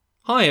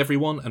Hi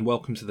everyone and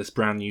welcome to this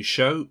brand new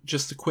show.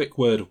 Just a quick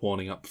word of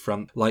warning up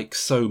front. Like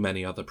so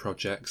many other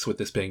projects, with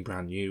this being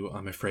brand new,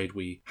 I'm afraid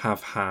we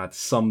have had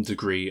some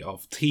degree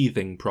of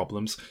teething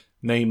problems.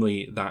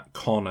 Namely that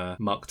Connor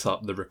mucked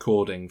up the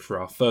recording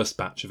for our first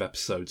batch of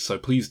episodes, so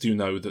please do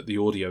know that the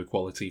audio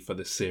quality for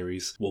this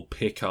series will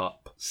pick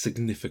up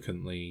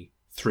significantly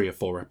 3 or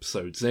 4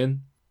 episodes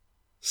in.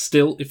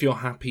 Still, if you're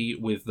happy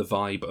with the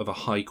vibe of a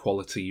high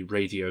quality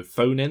radio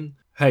phone-in,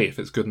 hey, if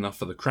it's good enough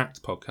for the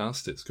Cracked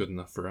podcast, it's good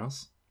enough for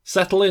us.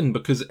 Settle in,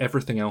 because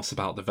everything else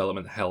about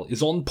Development Hell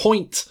is on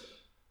point!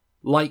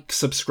 Like,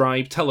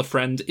 subscribe, tell a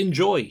friend,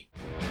 enjoy!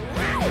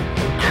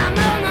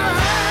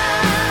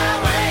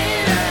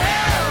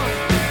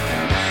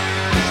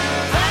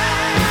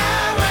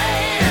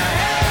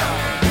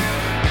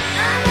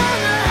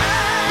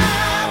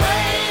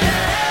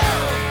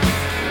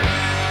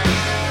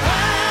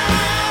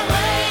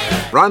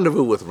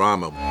 Rendezvous with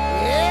Rama.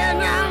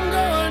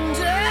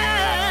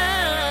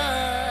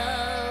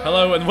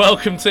 Hello and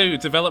welcome to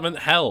Development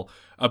Hell,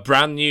 a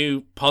brand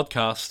new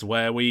podcast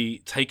where we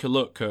take a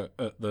look at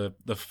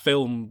the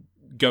film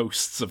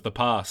ghosts of the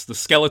past, the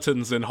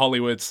skeletons in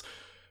Hollywood's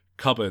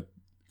cupboard,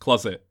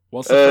 closet.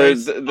 What's the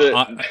phrase?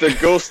 The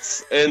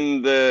ghosts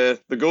in the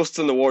ghosts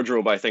in the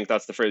wardrobe. I think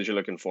that's the phrase you're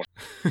looking for.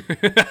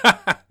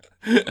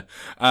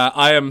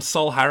 I am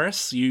Sol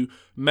Harris. You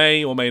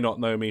may or may not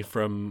know me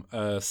from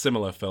a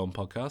similar film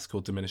podcast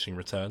called Diminishing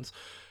Returns.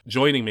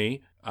 Joining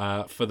me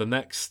for the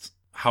next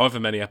however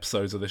many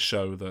episodes of this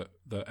show that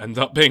end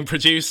up being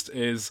produced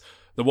is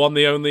the one,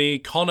 the only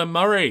Connor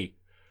Murray.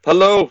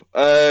 Hello.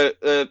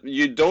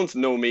 You don't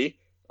know me.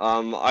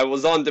 I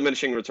was on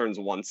Diminishing Returns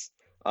once.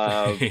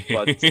 But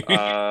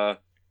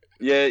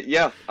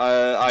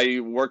I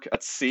work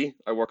at sea.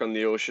 I work on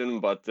the ocean,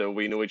 but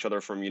we know each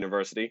other from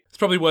university. It's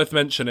probably worth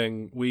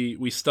mentioning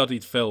we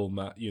studied film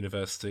at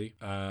university,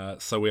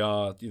 so we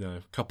are,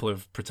 a couple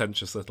of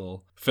pretentious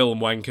little film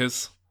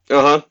wankers.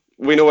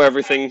 We know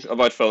everything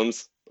about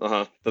films.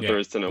 There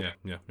is to know.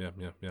 Yeah.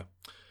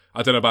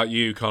 I don't know about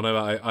you, Connor.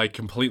 I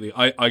completely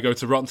I go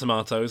to Rotten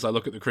Tomatoes, I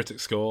look at the critic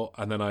score,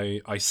 and then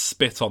I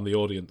spit on the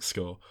audience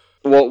score.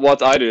 Well,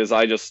 what I do is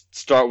I just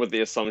start with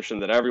the assumption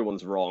that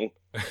everyone's wrong,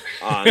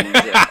 and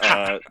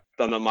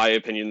then that my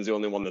opinion is the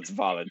only one that's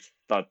valid.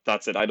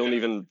 That's it. I don't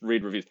even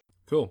read reviews.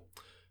 Cool.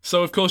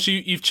 So, of course,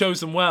 you've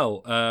chosen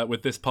well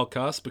with this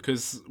podcast,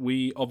 because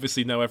we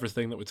obviously know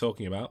everything that we're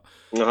talking about.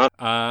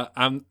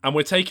 And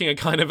we're taking a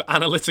kind of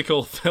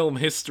analytical film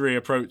history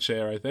approach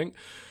here, I think.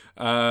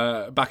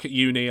 Back at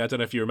uni, I don't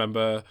know if you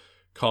remember,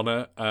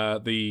 Connor,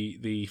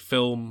 the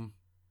film...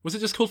 Was it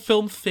just called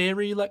film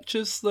theory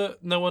lectures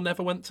that no one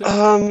ever went to?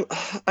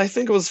 I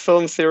think it was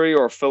film theory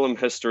or film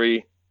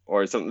history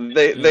or something.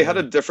 They had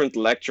a different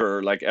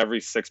lecturer like every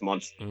 6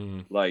 months.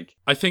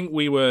 I think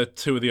we were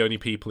two of the only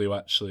people who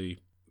actually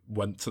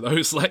went to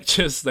those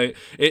lectures.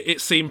 It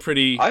seemed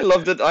pretty... I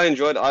loved it. I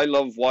enjoyed it. I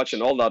love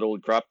watching all that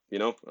old crap,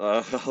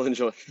 I'll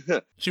enjoy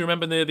it. Do you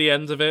remember near the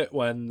end of it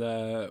when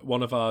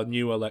one of our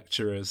newer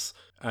lecturers,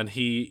 and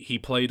he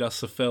played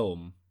us a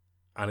film,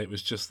 and it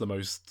was just the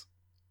most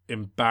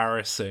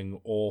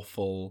embarrassing,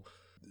 awful,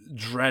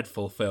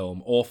 dreadful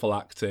film, awful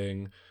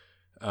acting,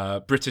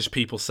 British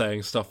people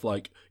saying stuff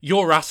like,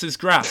 "Your ass is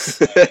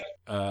grass."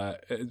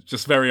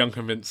 Just very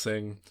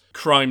unconvincing.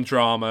 Crime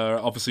drama,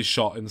 obviously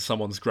shot in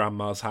someone's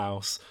grandma's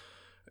house.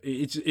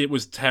 It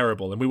was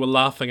terrible, and we were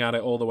laughing at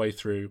it all the way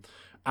through.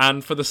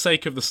 And for the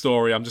sake of the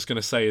story, I'm just going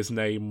to say his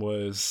name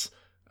was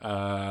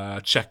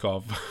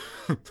Chekhov.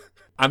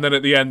 And then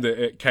at the end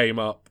it came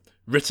up,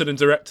 written and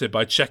directed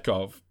by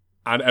Chekhov.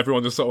 And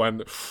everyone just sort of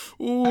went,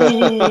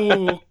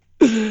 ooh,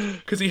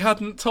 because he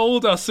hadn't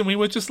told us, and we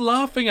were just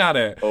laughing at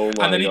it. Oh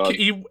my God.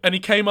 He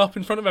came up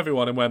in front of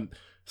everyone and went,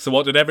 "So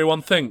what did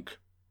everyone think?"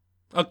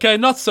 "Okay,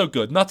 not so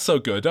good,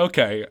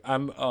 okay."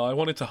 And I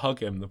wanted to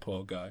hug him, the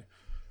poor guy.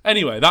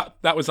 Anyway,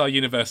 that was our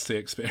university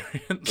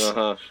experience.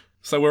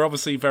 So we're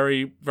obviously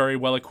very, very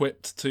well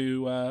equipped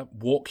to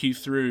walk you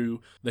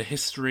through the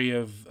history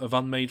of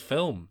unmade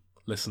film,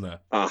 listener.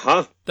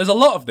 There's a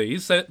lot of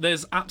these.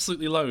 There's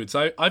absolutely loads.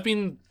 I've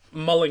been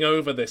mulling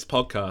over this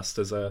podcast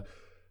as an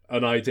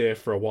idea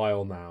for a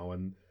while now,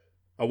 and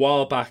a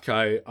while back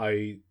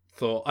I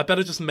thought I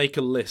better just make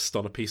a list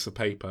on a piece of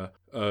paper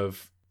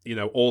of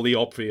all the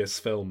obvious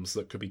films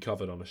that could be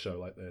covered on a show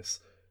like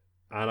this,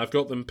 and I've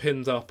got them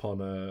pinned up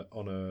on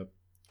a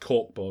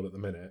corkboard at the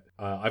minute.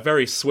 I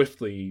very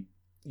swiftly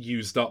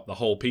used up the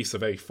whole piece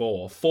of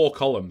A4, 4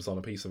 columns on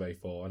a piece of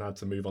A4, and had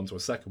to move on to a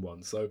second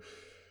one. So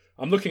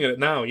I'm looking at it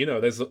now,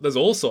 there's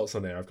all sorts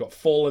on there. I've got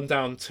Fallen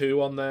Down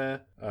 2 on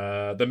there,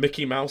 the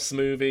Mickey Mouse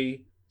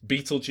movie,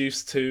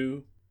 Beetlejuice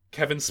 2,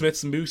 Kevin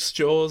Smith's Moose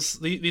Jaws.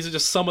 These are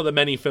just some of the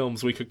many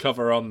films we could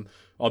cover on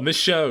this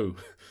show.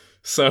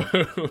 So,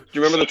 do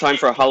you remember the time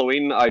for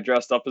Halloween I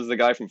dressed up as the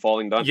guy from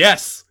Falling Down?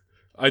 Yes,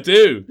 I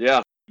do.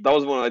 Yeah, that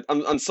was one.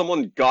 And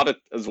someone got it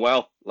as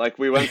well. Like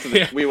we went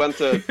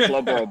to a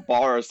club or a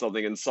bar or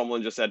something, and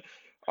someone just said,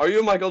 are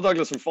you Michael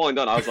Douglas from Falling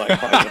Down? I was like,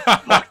 how the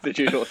fuck did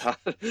you know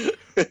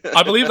that?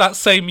 I believe that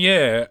same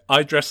year,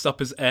 I dressed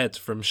up as Ed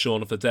from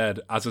Shaun of the Dead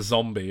as a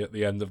zombie at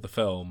the end of the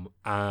film,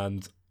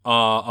 and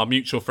our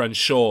mutual friend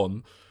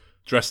Sean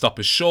dressed up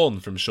as Sean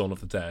from Shaun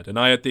of the Dead, and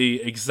I had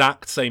the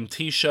exact same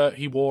T-shirt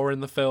he wore in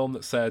the film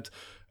that said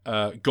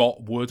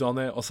 "Got Wood" on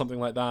it or something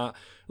like that.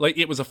 Like,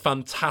 it was a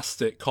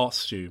fantastic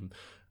costume.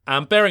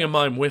 And bearing in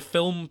mind, we're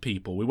film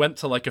people. We went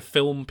to like a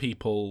film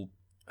people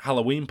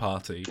Halloween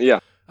party. Yeah.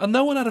 And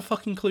no one had a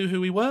fucking clue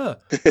who we were.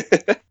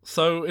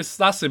 So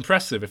that's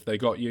impressive if they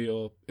got you,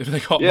 or if they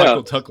got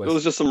Michael Douglas. It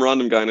was just some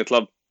random guy in a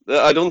club.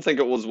 I don't think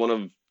it was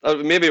one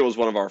of... maybe it was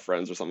one of our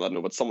friends or something. I don't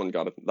know, but someone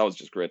got it. That was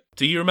just great.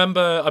 Do you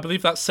remember, I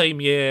believe that same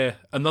year,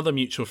 another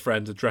mutual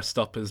friend had dressed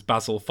up as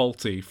Basil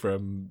Fawlty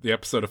from the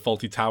episode of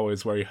Fawlty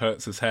Towers where he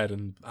hurts his head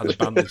and had a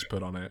bandage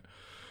put on it.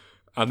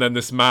 And then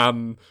this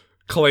man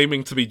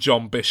claiming to be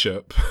John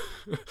Bishop,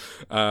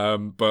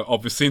 but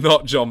obviously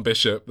not John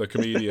Bishop, the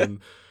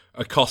comedian,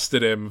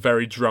 accosted him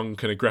very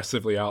drunk and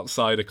aggressively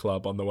outside a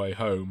club on the way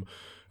home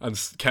and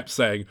kept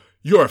saying,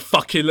 "You're a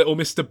fucking little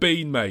Mr.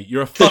 Bean, mate.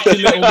 You're a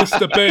fucking little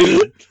Mr.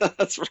 Bean."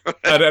 That's right.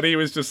 And then he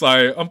was just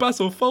like, "I'm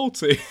Basil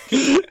Fawlty."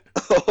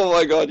 Oh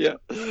my god, yeah.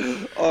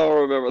 Oh,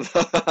 I remember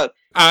that.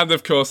 And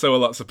of course, there were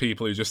lots of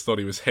people who just thought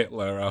he was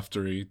Hitler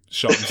after he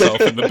shot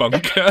himself in the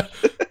bunker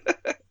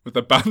with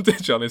a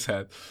bandage on his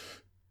head.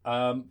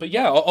 But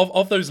yeah,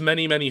 of those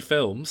many, many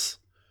films,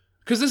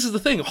 because this is the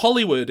thing,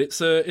 Hollywood,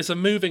 it's a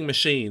moving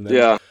machine.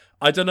 Yeah.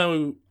 I don't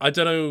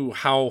know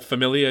how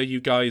familiar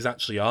you guys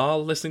actually are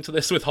listening to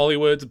this with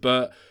Hollywood,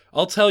 but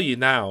I'll tell you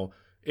now,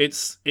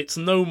 it's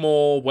no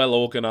more well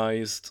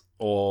organized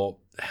or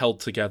held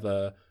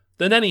together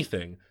than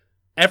anything.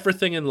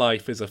 Everything in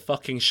life is a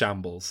fucking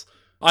shambles.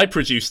 I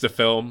produced a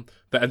film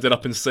that ended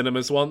up in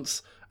cinemas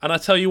once, and I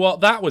tell you what,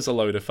 that was a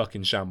load of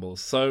fucking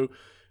shambles. So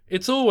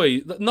it's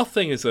always,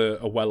 nothing is a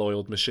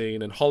well-oiled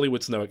machine, and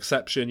Hollywood's no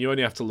exception. You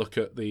only have to look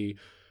at the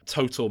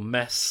total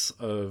mess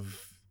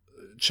of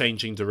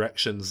changing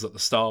directions that the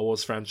Star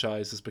Wars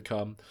franchise has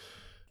become,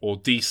 or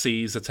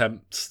DC's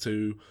attempts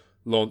to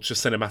launch a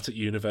cinematic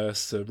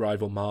universe to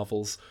rival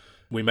Marvel's.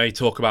 We may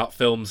talk about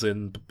films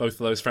in both of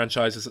those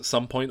franchises at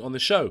some point on the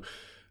show.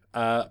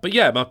 But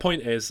yeah, my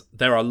point is,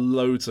 there are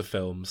loads of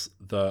films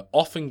that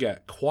often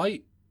get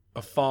quite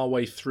a far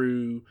way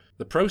through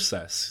the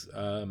process.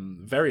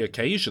 Very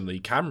occasionally,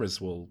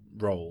 cameras will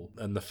roll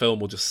and the film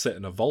will just sit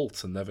in a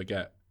vault and never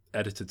get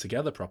edited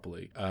together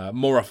properly.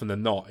 More often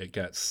than not, it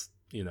gets,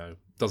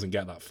 doesn't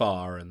get that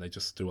far and they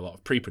just do a lot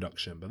of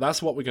pre-production. But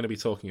that's what we're going to be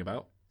talking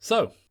about.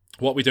 So,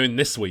 what are we doing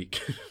this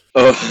week?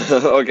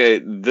 Okay,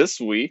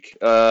 this week,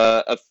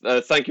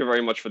 thank you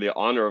very much for the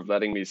honor of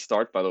letting me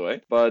start, by the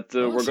way. But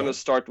we're going to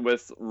start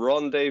with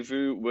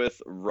Rendezvous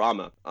with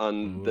Rama.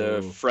 And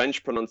the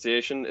French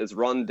pronunciation is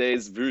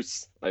Rendezvous,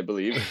 I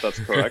believe, if that's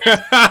correct.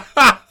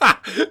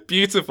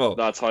 Beautiful.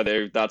 That's how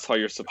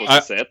you're supposed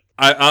to say it.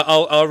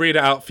 I'll read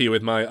it out for you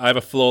with I have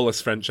a flawless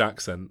French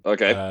accent.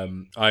 Okay.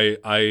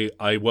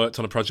 I worked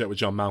on a project with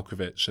John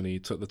Malkovich and he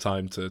took the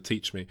time to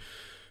teach me.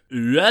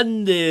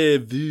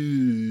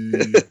 Rendezvous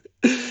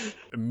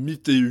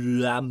mit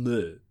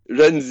Rame.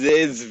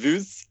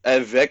 Rendezvous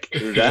avec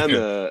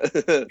Rame.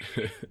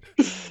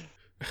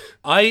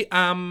 I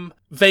am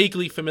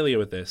vaguely familiar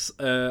with this.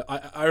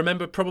 I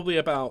remember probably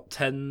about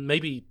 10,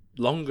 maybe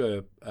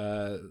longer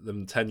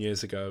than 10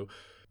 years ago.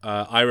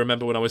 I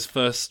remember when I was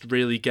first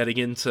really getting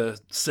into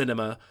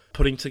cinema,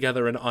 putting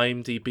together an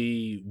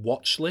IMDb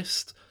watch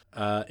list.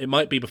 It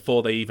might be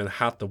before they even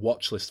had the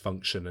watch list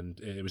function, and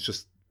it was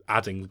just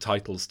adding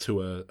titles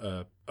to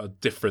a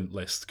different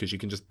list, because you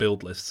can just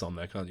build lists on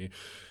there, can't you?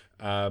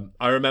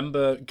 I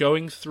remember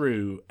going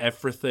through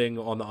everything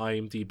on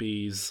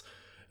IMDb's.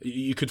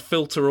 You could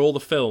filter all the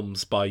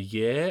films by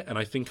year, and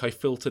I think I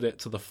filtered it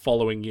to the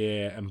following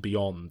year and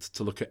beyond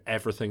to look at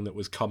everything that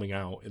was coming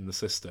out in the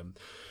system.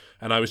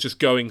 And I was just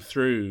going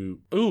through,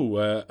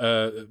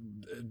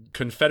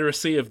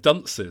 Confederacy of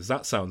Dunces,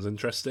 that sounds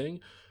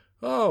interesting.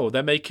 Oh,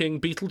 they're making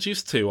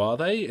Beetlejuice 2, are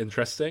they?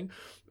 Interesting.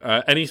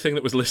 Anything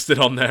that was listed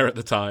on there at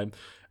the time.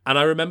 And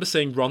I remember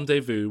seeing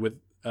Rendezvous with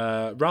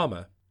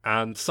Rama,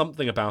 and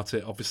something about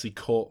it obviously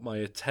caught my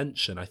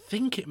attention. I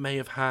think it may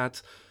have had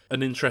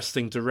an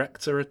interesting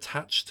director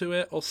attached to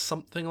it or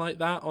something like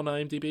that on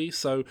IMDb.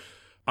 So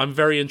I'm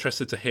very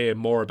interested to hear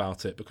more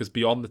about it, because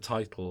beyond the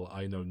title,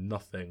 I know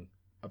nothing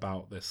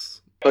about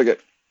this. Okay.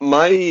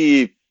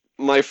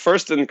 My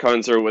first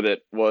encounter with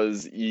it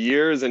was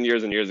years and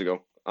years and years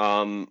ago.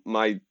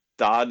 My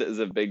dad is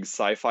a big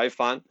sci-fi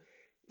fan,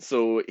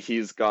 so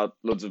he's got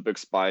loads of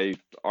books by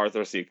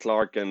Arthur C.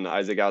 Clarke and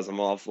Isaac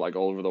Asimov, like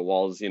all over the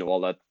walls.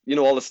 All that,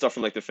 all the stuff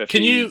from like the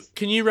 50s.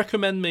 Can you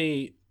recommend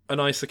me an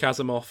Isaac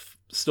Asimov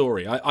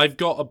story? I've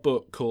got a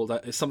book called,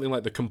 it's something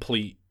like The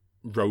Complete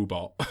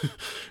Robot.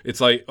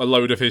 It's like a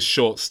load of his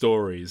short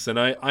stories, and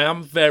I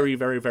am very,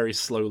 very, very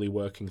slowly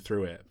working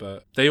through it,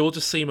 but they all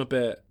just seem a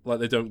bit like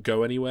they don't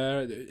go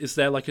anywhere. Is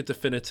there like a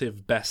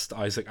definitive best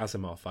Isaac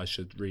Asimov I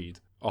should read?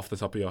 off the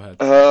top of your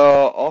head?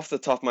 Off the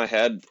top of my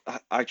head,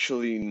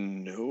 actually,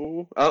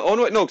 no. Oh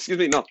no, no, excuse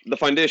me, no. The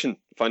Foundation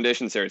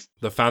series.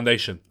 The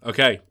Foundation.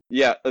 Okay.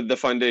 Yeah, the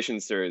Foundation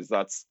series.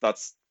 That's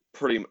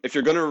pretty. If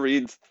you're gonna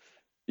read,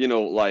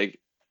 like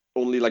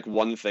only like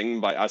one thing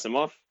by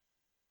Asimov,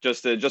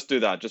 just do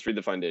that. Just read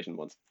the Foundation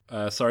ones.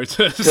 Sorry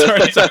to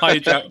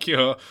hijack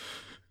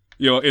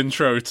your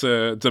intro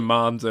to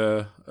demand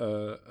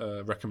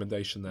a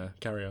recommendation there.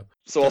 Carry on.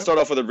 So I'll start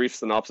off with a brief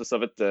synopsis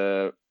of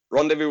it.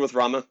 Rendezvous with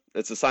Rama.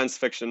 It's a science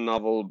fiction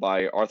novel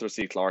by Arthur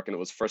C. Clarke, and it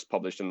was first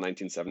published in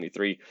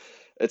 1973.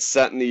 It's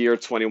set in the year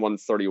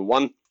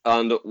 2131,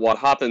 and what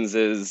happens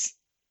is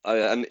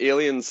an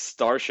alien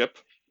starship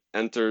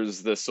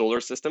enters the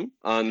solar system,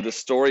 and the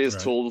story is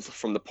told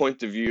from the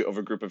point of view of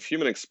a group of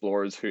human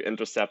explorers who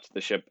intercept the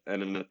ship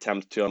in an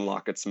attempt to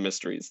unlock its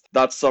mysteries.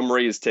 That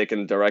summary is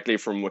taken directly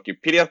from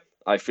Wikipedia.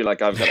 I feel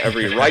like I've got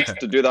every right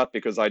to do that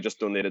because I just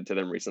donated to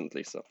them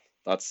recently, so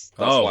that's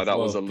why that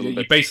was a little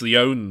bit.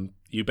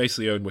 You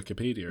basically own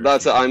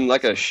Wikipedia. I'm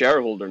like a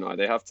shareholder now.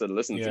 They have to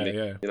listen to me.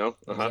 Yeah.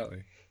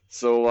 Exactly.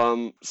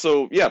 So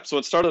so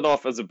it started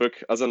off as a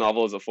book, as a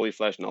novel, as a fully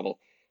fleshed novel,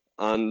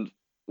 and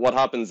what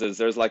happens is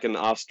there's like an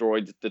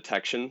asteroid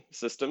detection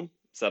system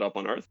set up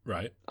on Earth.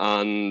 Right.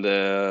 And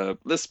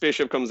this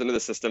spaceship comes into the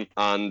system,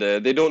 and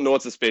they don't know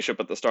it's a spaceship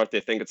at the start.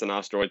 They think it's an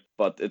asteroid,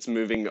 but it's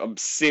moving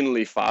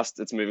obscenely fast.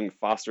 It's moving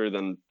faster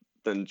than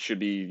should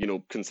be,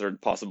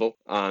 considered possible.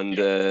 And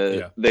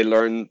they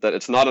learn that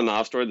it's not an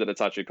asteroid, that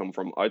it's actually come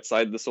from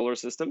outside the solar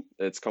system.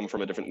 It's come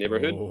from a different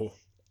neighborhood. Oh.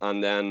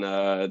 And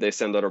then they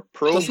send out a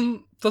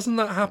probe. Doesn't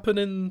that happen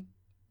in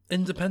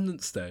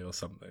Independence Day or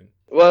something?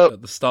 Well,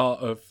 at the start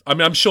of,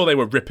 I'm sure they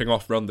were ripping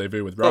off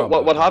Rendezvous with Rama.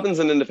 What happens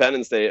in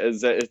Independence Day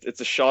is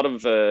it's a shot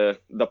of the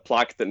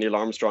plaque that Neil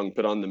Armstrong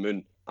put on the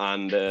moon,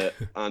 and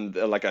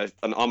like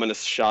an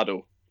ominous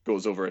shadow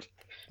goes over it,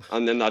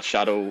 and then that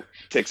shadow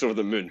takes over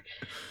the moon.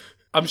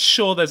 I'm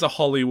sure there's a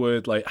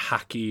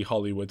hacky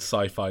Hollywood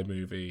sci-fi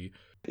movie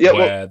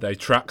where they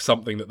track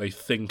something that they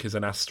think is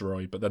an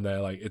asteroid, but then they're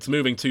like, it's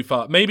moving too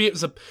far. Maybe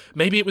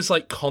it was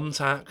like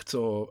Contact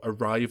or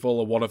Arrival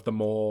or one of the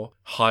more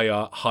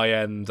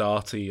high-end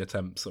arty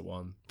attempts at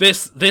one.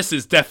 This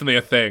is definitely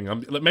a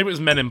thing. Maybe it was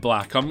Men in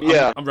Black. I'm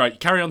right.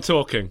 Carry on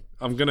talking.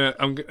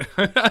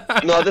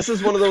 No, this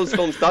is one of those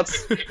films.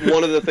 That's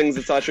one of the things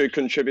that's actually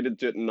contributed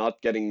to it not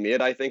getting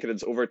made, I think, and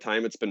it's over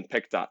time it's been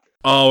picked at.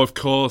 Oh, of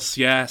course,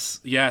 yes.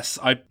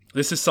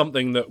 This is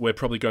something that we're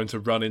probably going to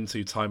run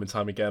into time and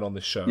time again on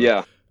this show.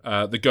 Yeah.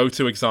 The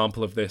go-to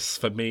example of this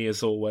for me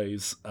is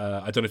always,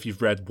 I don't know if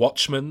you've read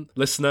Watchmen,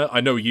 listener.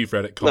 I know you've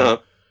read it, Colin.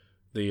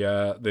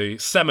 The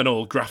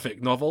seminal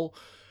graphic novel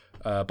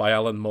by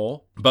Alan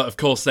Moore. But of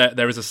course,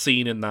 there is a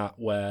scene in that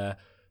where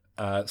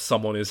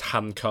someone is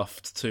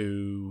handcuffed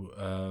to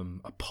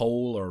a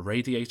pole or a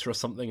radiator or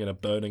something in a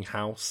burning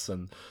house,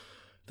 and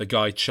the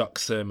guy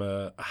chucks him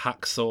a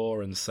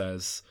hacksaw and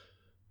says,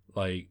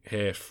 like,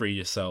 here, free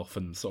yourself,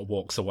 and sort of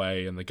walks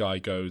away, and the guy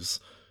goes,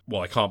 well,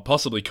 I can't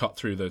possibly cut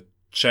through the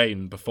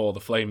chain before the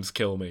flames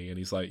kill me. And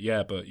he's like,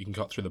 yeah, but you can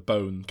cut through the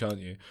bone, can't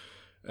you?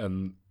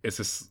 And it's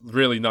this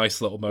really nice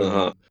little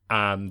moment.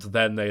 And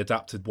then they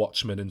adapted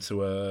Watchmen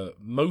into a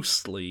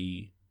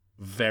mostly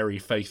very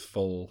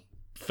faithful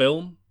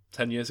film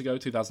 10 years ago,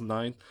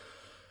 2009.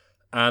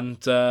 And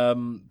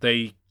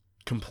they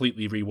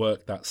completely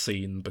reworked that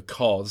scene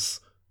because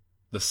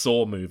the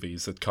Saw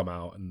movies had come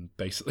out and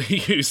basically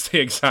used the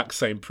exact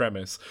same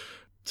premise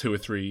 2 or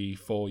 3,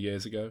 4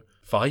 years ago.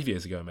 5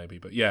 years ago, maybe.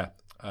 But yeah,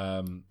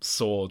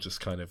 Saw just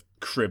kind of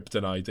cribbed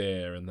an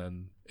idea and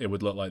then it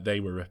would look like they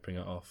were ripping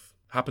it off.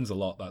 Happens a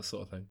lot, that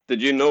sort of thing.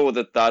 Did you know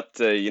that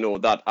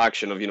that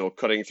action of,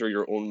 cutting through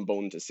your own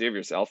bone to save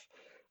yourself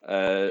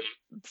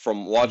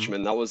from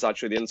Watchmen, that was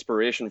actually the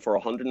inspiration for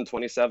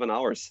 127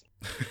 Hours.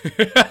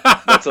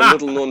 That's a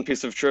little known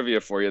piece of trivia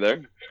for you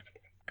there.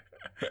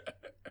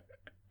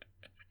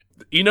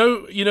 You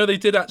know, they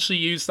did actually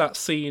use that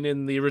scene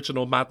in the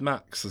original Mad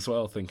Max as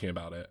well, thinking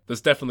about it. There's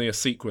definitely a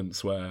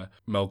sequence where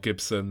Mel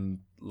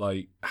Gibson,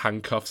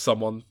 handcuffs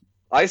someone.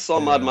 I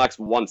saw Mad Max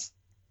once,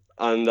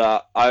 and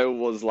I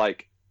was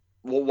like,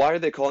 well, why are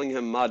they calling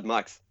him Mad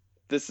Max?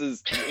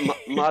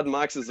 Mad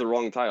Max is the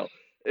wrong title.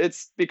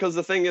 It's because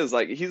the thing is,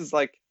 he's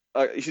like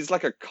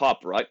a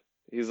cop, right?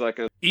 He's like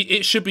a...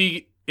 It should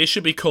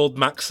be called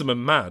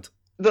Maximum Mad.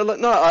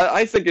 No,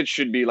 I think it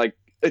should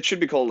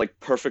be called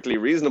Perfectly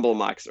Reasonable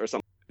Max or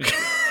something.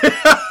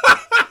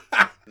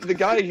 The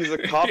guy, he's a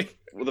cop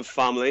with a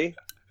family,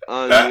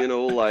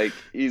 and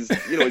he's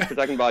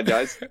protecting bad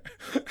guys.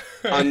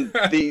 And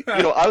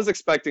I was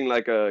expecting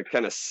a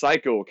kind of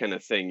psycho kind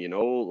of thing,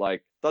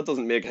 that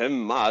doesn't make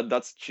him mad.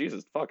 That's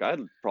Jesus fuck.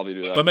 I'd probably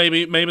do that. But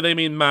maybe they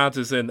mean mad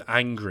as in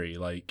angry,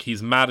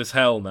 he's mad as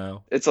hell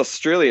now. It's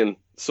Australian,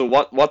 so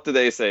what do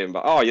they say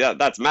about? Oh yeah,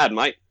 that's mad,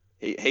 mate.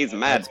 He's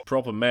mad. That's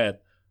proper mad.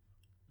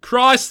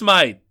 Christ,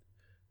 mate.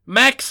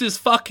 Max is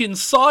fucking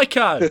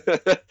psycho.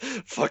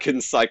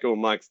 Fucking psycho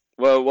Max.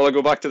 Well, will I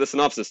go back to the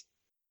synopsis?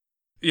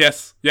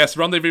 Yes,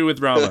 Rendezvous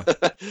with Rama.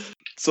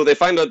 So they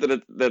find out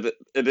that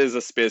it is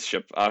a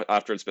spaceship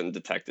after it's been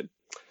detected.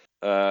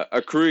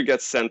 a crew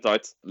gets sent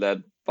out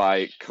led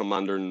by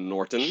Commander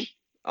Norton.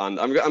 And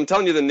I'm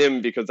telling you the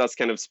name because that's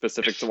kind of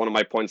specific to one of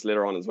my points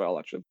later on as well,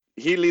 actually.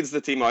 He leads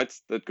the team out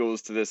that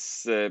goes to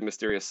this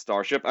mysterious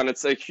starship. And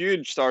it's a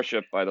huge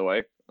starship, by the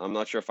way. I'm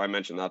not sure if I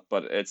mentioned that,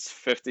 but it's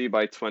 50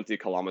 by 20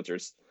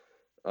 kilometers,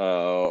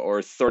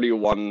 or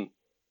 31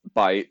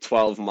 by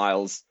 12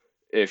 miles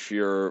if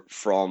you're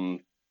from,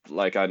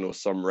 like, I don't know,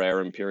 some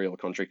rare imperial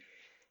country.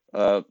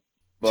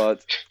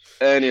 But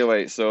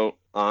anyway, so,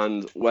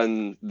 and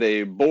when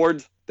they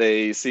board,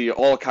 they see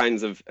all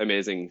kinds of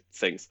amazing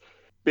things.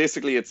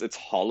 Basically, it's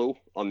hollow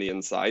on the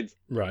inside.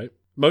 Right.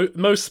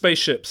 Most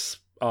spaceships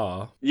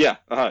are. Yeah,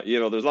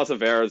 there's lots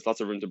of air, there's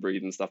lots of room to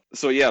breathe and stuff.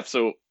 So yeah,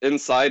 so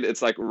inside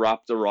it's like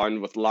wrapped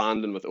around with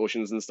land and with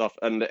oceans and stuff,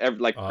 and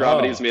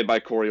gravity is made by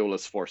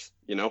Coriolis force,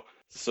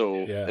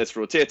 So it's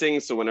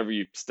rotating, so whenever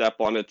you step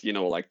on it,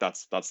 like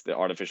that's the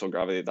artificial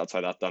gravity, that's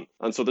how that's done.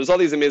 And so there's all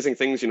these amazing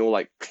things,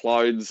 like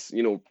clouds,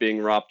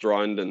 being wrapped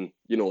around and,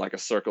 like a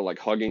circle, like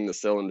hugging the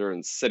cylinder,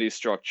 and city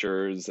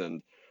structures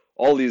and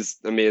all these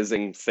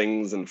amazing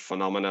things and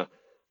phenomena.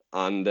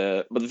 And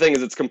but the thing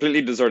is, it's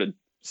completely deserted.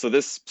 So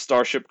this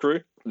starship crew,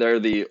 they're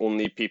the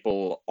only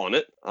people on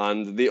it,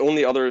 and the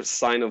only other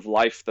sign of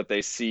life that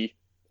they see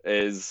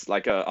is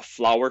like a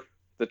flower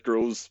that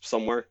grows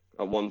somewhere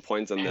at one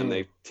point, and then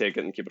they take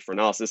it and keep it for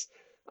analysis.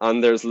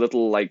 And there's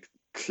little like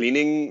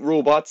cleaning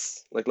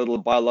robots, like little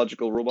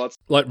biological robots,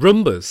 like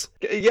Roombas.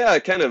 Yeah,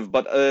 kind of,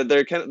 but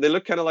they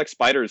look kind of like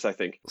spiders, I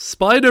think.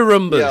 Spider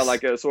Roombas. Yeah,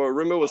 like so a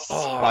Roomba with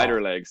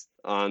spider legs,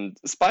 and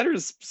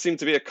spiders seem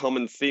to be a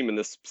common theme in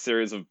this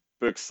series of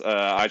books.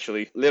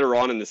 Actually, later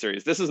on in the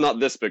series, this is not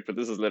this book, but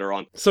this is later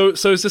on. So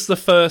is this the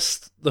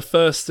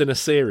first in a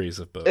series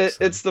of books?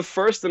 It's the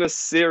first in a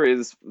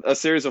series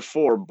of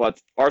 4.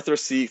 But Arthur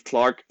C.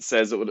 Clarke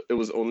says it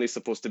was only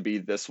supposed to be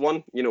this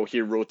one.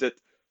 He wrote it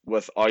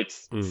without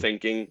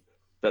thinking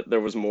that there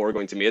was more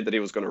going to be made, that he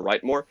was going to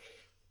write more.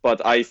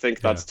 But I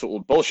think that's total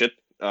bullshit.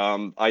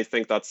 I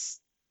think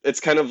it's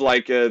kind of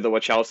like the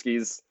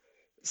Wachowskis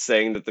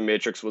saying that The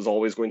Matrix was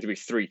always going to be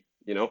 3.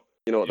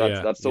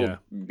 That's still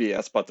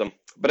BS.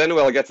 But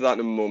anyway, I'll get to that in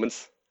a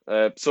moment.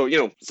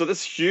 So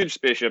this huge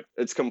spaceship,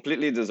 it's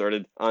completely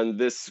deserted, and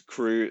this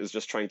crew is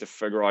just trying to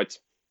figure out,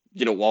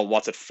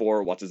 what's it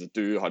for, what does it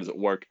do, how does it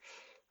work,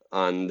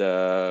 and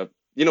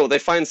they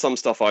find some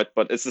stuff out,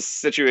 but it's a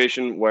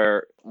situation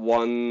where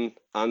one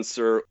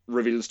answer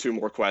reveals 2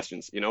 more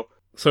questions.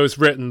 So it's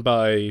written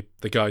by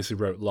the guys who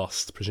wrote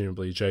Lost,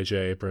 presumably J.J.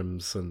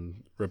 Abrams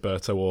and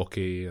Roberto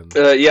Orci and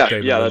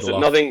that's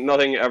it.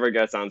 Nothing ever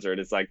gets answered.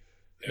 It's like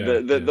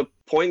the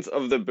point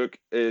of the book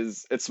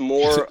is it's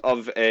more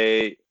of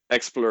a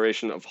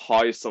exploration of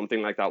how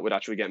something like that would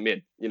actually get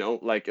made.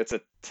 Like it's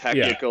a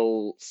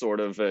technical sort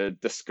of a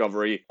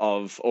discovery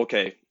of,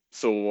 okay,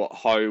 so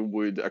how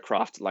would a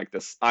craft like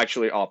this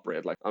actually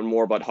operate, and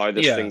more about how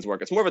these things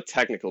work. It's more of a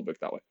technical book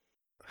that way.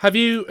 Have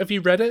you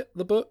read it,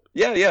 the book?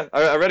 Yeah.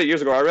 I read it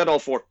years ago. I read all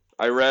 4.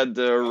 I read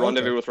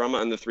Rendezvous with Rama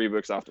and the 3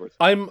 books afterwards.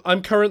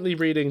 I'm currently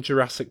reading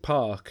Jurassic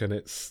Park, and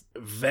it's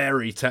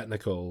very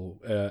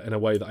technical in a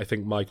way that I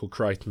think Michael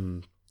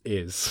Crichton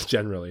is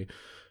generally.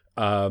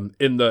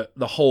 In the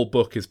whole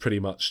book is pretty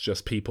much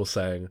just people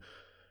saying,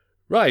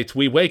 right,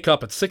 we wake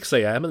up at 6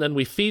 a.m. and then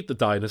we feed the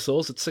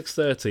dinosaurs at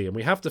 6:30, and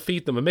we have to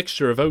feed them a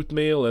mixture of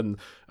oatmeal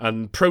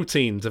and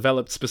protein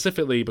developed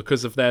specifically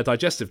because of their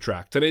digestive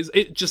tract. And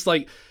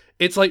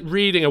it's like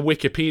reading a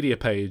Wikipedia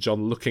page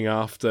on looking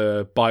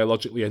after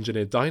biologically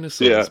engineered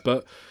dinosaurs,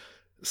 but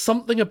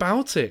something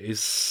about it is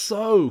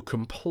so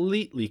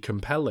completely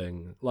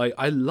compelling. Like,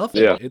 I love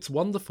it. It's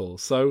wonderful.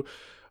 So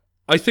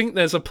I think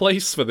there's a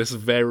place for this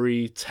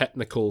very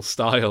technical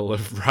style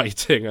of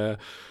writing a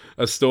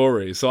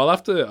story. So I'll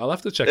have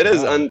to check it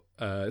out. And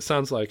it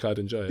sounds like I'd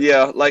enjoy it.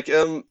 Yeah,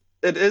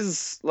 it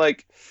is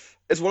like,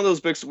 it's one of those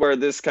books where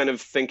this kind of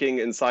thinking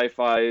in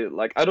sci-fi,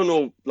 like, I don't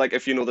know, like,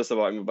 if you know this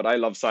about me, but I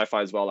love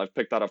sci-fi as well. I've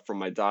picked that up from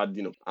my dad,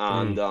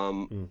 and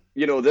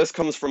this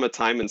comes from a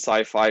time in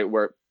sci-fi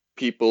where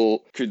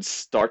people could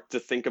start to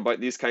think about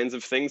these kinds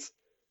of things.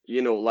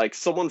 Like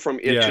someone from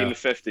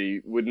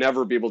 1850 would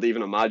never be able to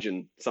even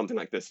imagine something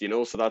like this,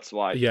 so that's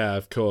why. Yeah,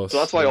 of course. So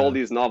that's why all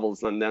these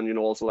novels, and then,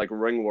 also like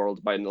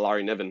Ringworld by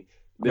Larry Niven,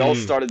 they all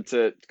started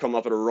to come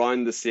up at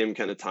around the same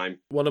kind of time.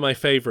 One of my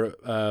favourite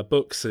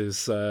books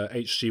is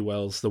H.G.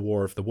 Wells' The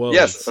War of the Worlds.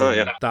 Yes,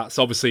 That's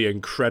obviously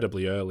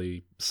incredibly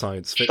early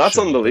science fiction. That's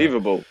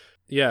unbelievable.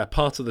 Yeah,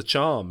 part of the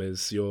charm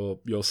is you're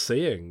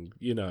seeing,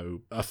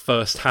 a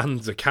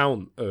first-hand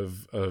account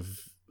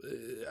of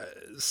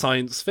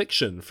science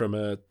fiction from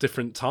a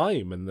different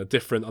time and a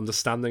different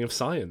understanding of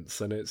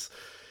science, and it's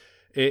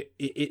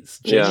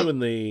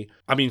genuinely.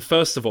 I mean,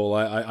 first of all,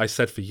 I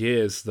said for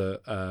years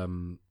that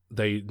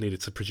they needed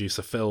to produce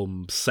a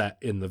film set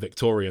in the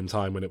Victorian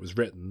time when it was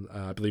written.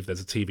 I believe there's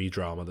a TV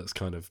drama that's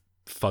kind of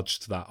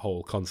fudged that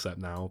whole concept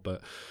now,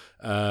 but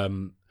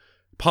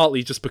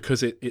partly just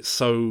because it's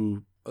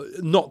so.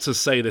 Not to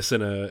say this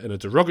in a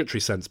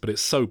derogatory sense, but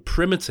it's so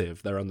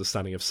primitive, their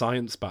understanding of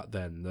science back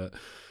then, that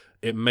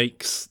it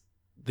makes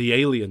the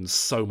aliens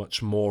so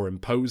much more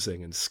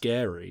imposing and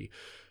scary.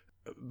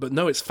 But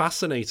no, it's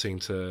fascinating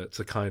to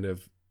kind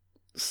of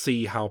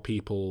see how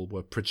people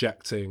were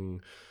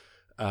projecting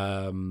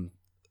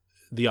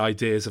the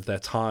ideas of their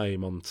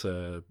time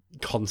onto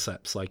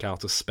concepts like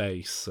outer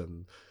space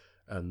and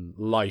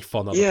life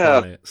on other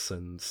planets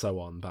and so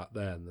on back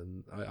then.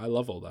 And I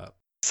love all that.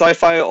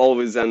 Sci-fi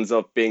always ends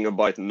up being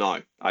about now,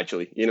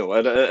 actually. You know,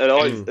 it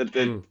always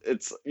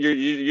it's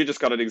you just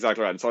got it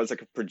exactly right. It's always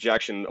like a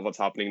projection of what's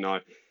happening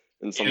now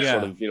in some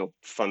sort of, you know,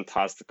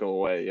 fantastical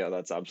way. Yeah,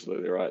 that's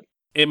absolutely right.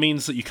 It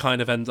means that you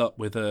kind of end up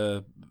with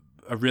a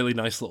really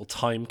nice little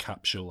time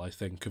capsule, I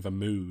think, of a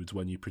mood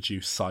when you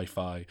produce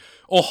sci-fi.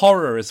 Or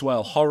horror as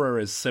well. Horror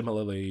is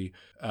similarly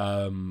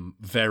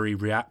very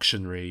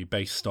reactionary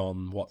based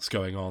on what's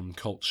going on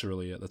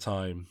culturally at the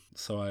time.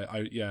 So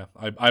I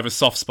have a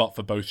soft spot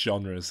for both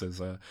genres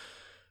as a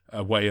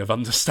way of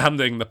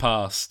understanding the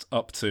past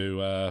up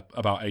to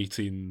about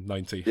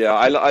 1890. Yeah,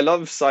 I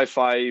love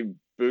sci-fi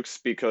books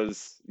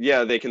because,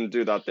 yeah, they can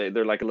do that.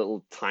 They're like a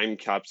little time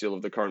capsule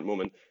of the current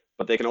moment.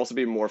 But they can also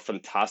be more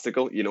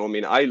fantastical. You know, I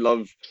mean, I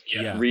love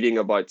reading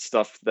about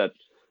stuff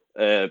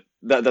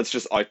that's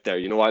just out there.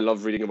 You know, I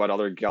love reading about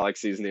other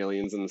galaxies and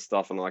aliens and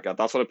stuff and like that.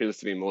 That's what appeals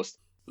to me most.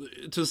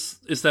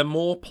 Is there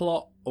more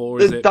plot, or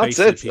is it? That's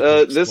it.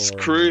 This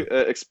crew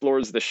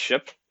explores the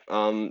ship.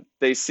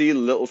 They see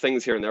little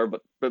things here and there,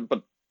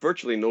 but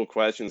virtually no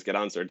questions get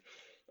answered.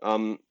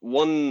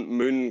 One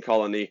moon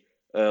colony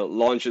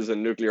launches a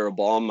nuclear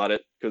bomb at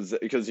it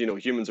because you know,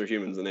 humans are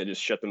humans and they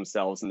just shit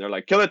themselves and they're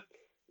like, kill it.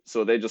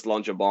 So they just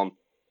launch a bomb,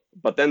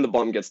 but then the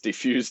bomb gets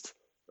defused,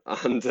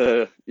 and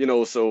you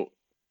know, so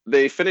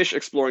they finish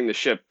exploring the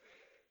ship.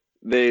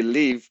 They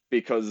leave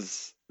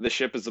because the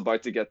ship is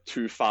about to get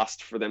too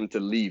fast for them to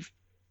leave.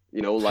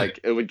 You know, like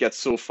it would get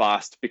so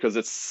fast because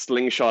it's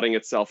slingshotting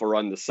itself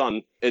around the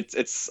sun.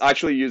 It's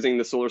actually using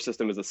the solar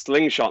system as a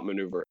slingshot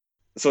maneuver.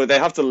 So they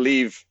have to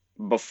leave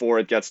before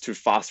it gets too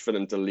fast for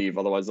them to leave.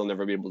 Otherwise, they'll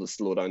never be able to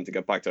slow down to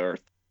get back to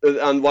Earth.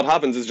 And what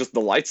happens is just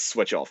the lights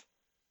switch off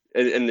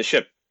in the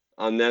ship.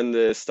 And then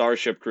the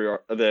starship crew,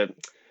 the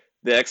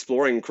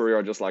exploring crew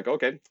are just like,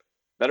 okay,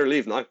 better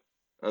leave now.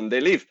 And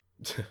they leave.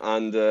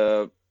 And,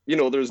 you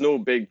know, there's no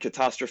big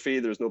catastrophe.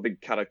 There's no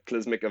big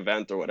cataclysmic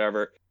event or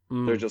whatever.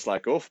 They're just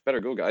like, oh, better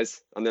go,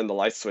 guys. And then the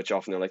lights switch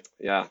off and they're like,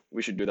 yeah,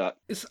 we should do that.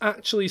 It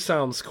actually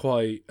sounds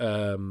quite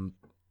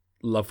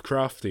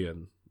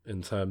Lovecraftian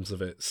in terms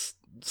of its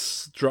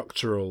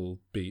structural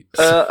beats.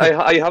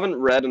 I haven't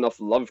read enough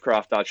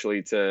Lovecraft,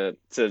 actually, to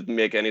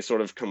make any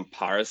sort of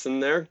comparison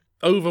there.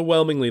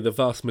 Overwhelmingly, the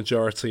vast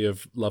majority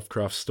of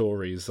Lovecraft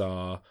stories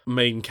are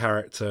main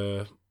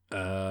character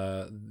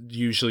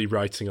usually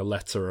writing a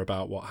letter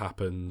about what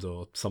happened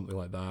or something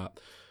like that,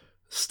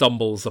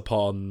 stumbles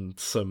upon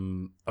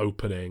some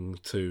opening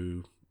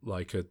to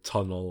like a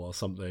tunnel or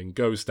something,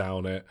 goes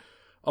down it.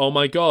 Oh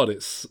my god,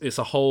 it's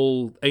a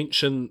whole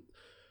ancient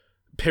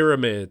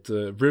pyramid,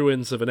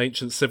 ruins of an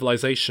ancient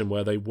civilization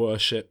where they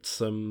worshipped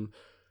some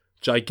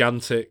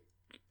gigantic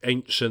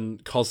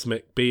ancient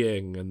cosmic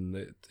being,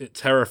 and it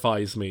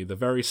terrifies me, the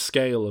very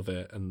scale of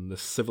it and the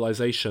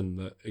civilization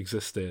that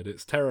existed.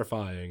 It's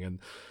terrifying, and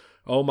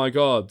oh my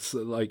god,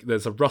 like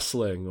there's a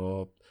rustling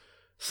or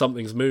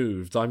something's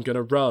moved, I'm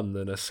gonna run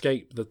and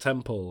escape the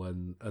temple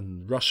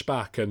and rush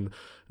back, and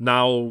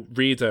now,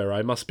 reader,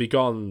 I must be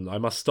gone. I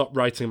must stop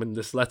writing in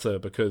this letter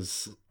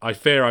because I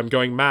fear I'm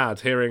going mad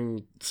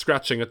hearing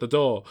scratching at the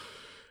door.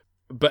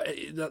 But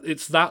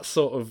it's that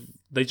sort of,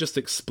 they just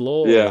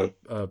explore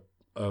an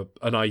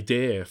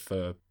idea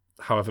for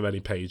however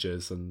many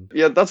pages. And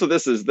yeah, that's what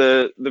this is.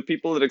 The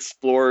people that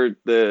explored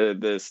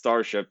the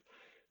starship,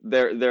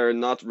 they're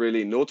not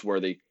really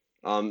noteworthy.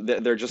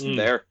 They're just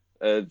there.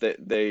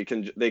 They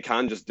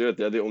can just do it.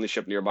 They're the only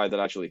ship nearby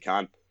that actually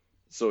can.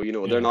 So, you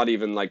know, they're not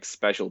even like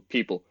special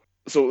people.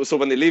 So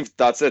when they leave,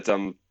 that's it.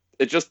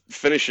 It just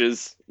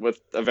finishes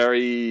with a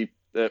very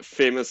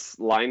famous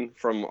line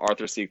from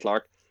Arthur C.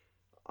 Clarke.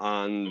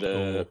 And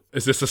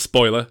is this a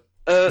spoiler?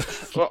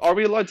 Are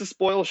we allowed to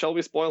spoil? Shall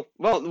we spoil?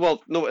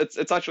 Well, no.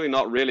 It's actually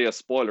not really a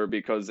spoiler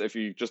because if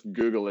you just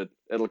Google it,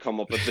 it'll come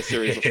up with the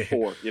series of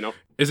 4. You know.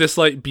 Is this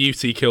like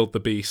Beauty killed the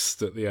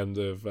Beast at the end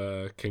of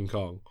King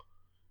Kong?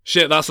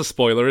 Shit, that's a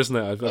spoiler, isn't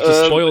it? I've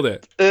just spoiled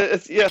it.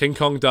 King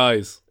Kong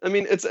dies. I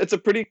mean, it's a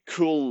pretty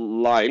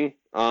cool line.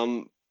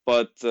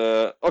 But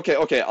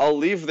okay, I'll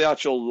leave the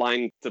actual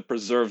line to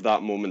preserve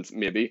that moment,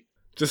 maybe.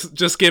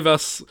 Just give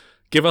us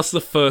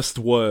the first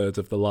word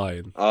of the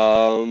line.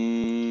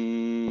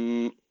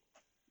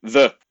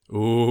 The.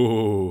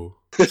 Ooh,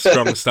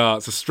 strong start.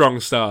 It's a strong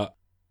start.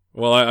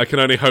 Well, I can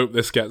only hope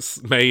this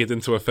gets made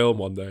into a film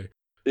one day.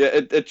 Yeah,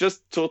 it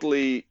just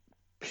totally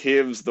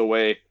paves the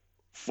way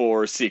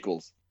for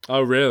sequels.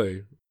 Oh,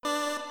 really?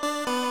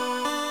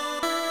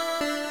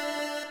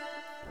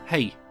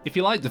 Hey, if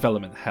you like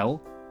Development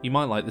Hell, you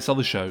might like this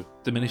other show,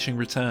 Diminishing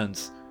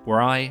Returns,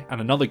 where I and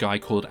another guy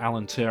called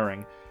Alan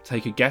Turing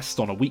take a guest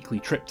on a weekly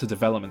trip to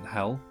Development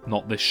Hell,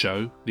 not this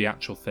show, the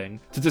actual thing,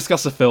 to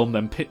discuss a film,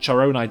 then pitch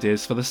our own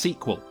ideas for the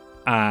sequel.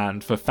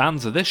 And for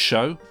fans of this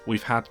show,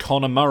 we've had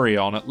Connor Murray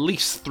on at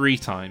least 3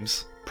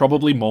 times,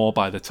 probably more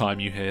by the time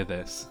you hear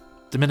this.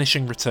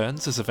 Diminishing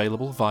Returns is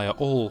available via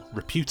all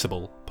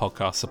reputable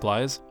podcast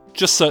suppliers.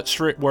 Just search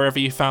for it wherever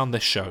you found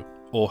this show,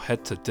 or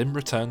head to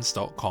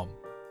dimreturns.com.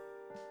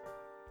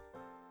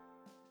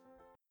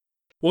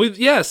 Well,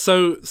 yeah,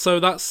 so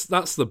that's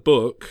the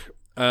book,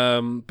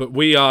 but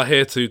we are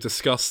here to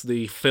discuss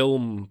the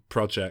film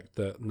project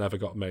that never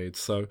got made.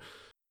 So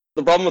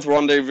The problem with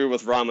Rendezvous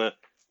with Rama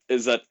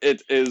is that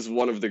it is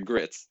one of the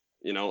greats,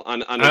 you know,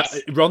 and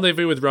it's,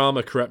 Rendezvous with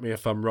Rama, correct me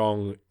if I'm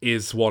wrong,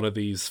 is one of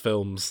these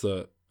films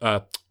that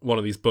one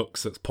of these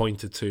books that's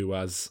pointed to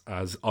as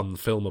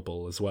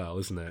unfilmable as well,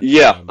 isn't it?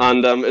 yeah,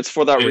 and it's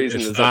for that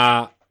reason. It's is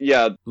that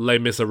yeah, Les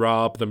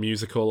Miserables, the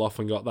musical,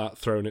 often got that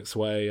thrown its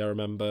way. I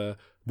remember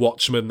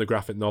Watchmen, the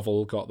graphic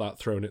novel, got that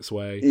thrown its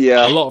way.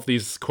 Yeah. A lot of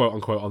these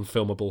quote-unquote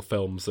unfilmable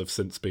films have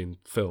since been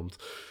filmed.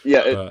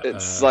 yeah, But,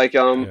 it's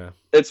yeah.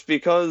 it's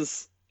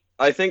because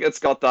I think it's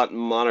got that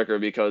moniker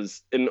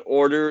because in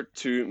order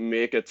to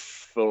make it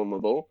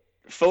filmable,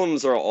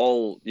 films are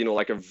all, you know,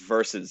 like a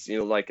versus, you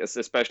know, like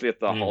especially at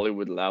the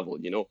Hollywood level,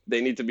 you know, they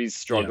need to be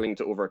struggling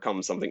to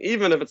overcome something,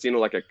 even if it's, you know,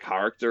 like a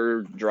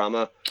character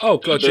drama. Oh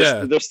god,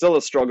 yeah. There's still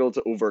a struggle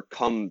to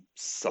overcome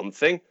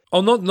something.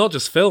 Oh, not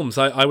just films.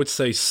 I would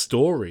say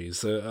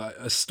stories.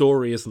 A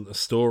story isn't a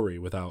story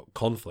without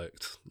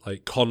conflict.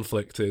 Like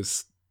conflict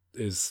is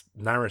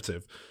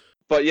narrative.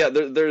 But yeah,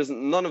 there's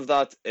none of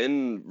that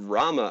in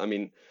Rama. I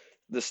mean,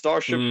 the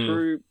Starship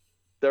crew,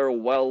 they're a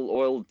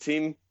well-oiled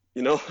team,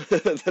 you know,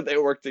 that they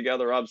work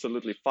together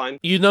absolutely fine.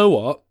 You know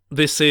what?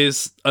 This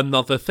is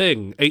another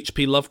thing.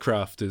 H.P.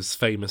 Lovecraft is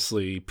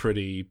famously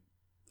pretty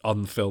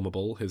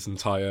unfilmable. His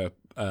entire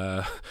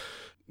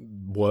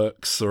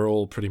works are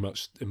all pretty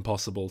much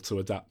impossible to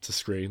adapt to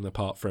screen,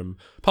 apart from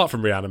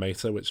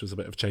Reanimator, which was a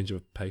bit of a change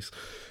of pace.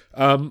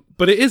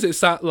 But it's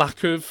that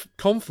lack of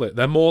conflict.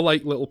 They're more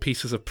like little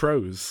pieces of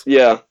prose.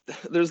 Yeah,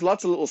 there's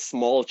lots of little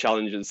small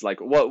challenges. Like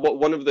what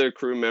one of the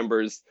crew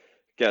members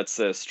gets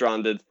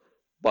stranded,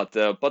 but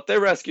they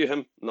rescue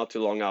him not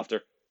too long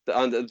after,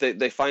 and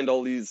they find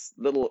all these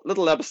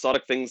little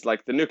episodic things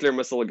like the nuclear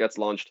missile gets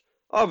launched.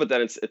 Oh, but then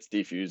it's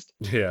defused.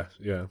 Yeah.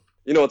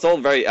 You know, it's all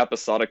very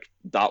episodic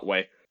that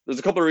way. There's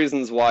a couple of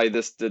reasons why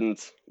this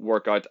didn't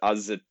work out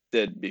as it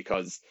did,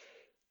 because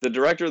the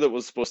director that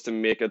was supposed to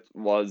make it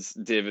was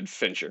David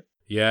Fincher.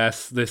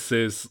 Yes, this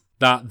is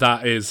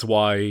that is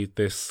why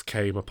this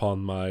came upon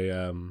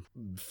my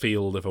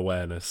field of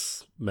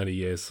awareness many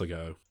years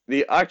ago.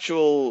 The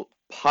actual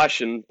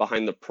passion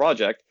behind the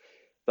project,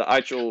 the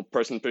actual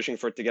person pushing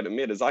for it to get it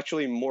made, is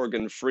actually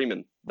Morgan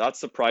Freeman. That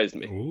surprised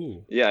me.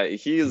 Ooh. Yeah,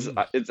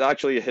 it's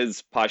actually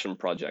his passion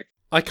project.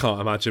 I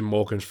can't imagine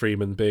Morgan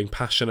Freeman being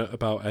passionate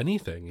about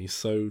anything. He's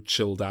so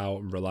chilled out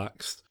and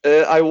relaxed.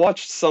 I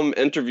watched some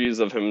interviews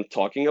of him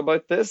talking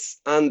about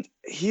this, and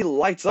he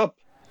lights up.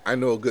 I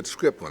know a good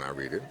script when I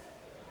read it.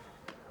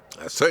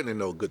 I certainly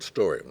know a good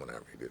story when I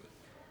read it.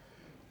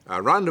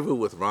 Rendezvous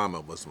with Rama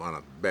was one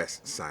of the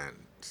best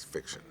science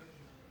fiction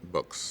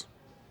books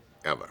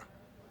ever.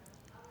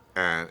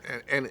 And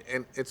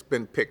it's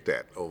been picked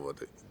at over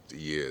the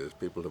years.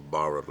 People have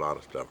borrowed a lot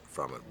of stuff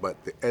from it,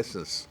 but the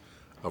essence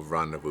of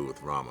Rendezvous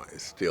with Rama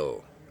is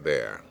still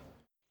there.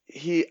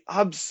 He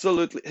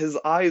absolutely, his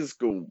eyes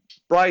go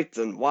bright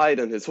and wide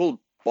and his whole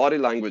body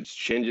language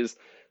changes.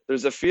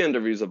 There's a few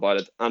interviews about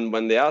it, and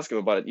when they ask him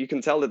about it, you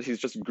can tell that he's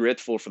just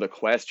grateful for the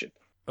question.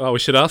 Oh, we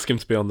should ask him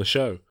to be on the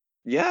show.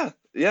 Yeah,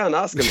 and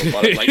ask him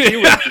about it. Like he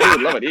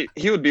would love it.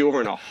 He would be over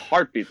in a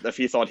heartbeat if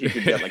he thought he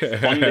could get like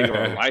funding or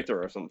a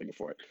writer or something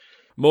for it.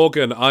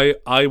 Morgan,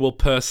 I will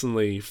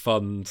personally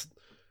fund.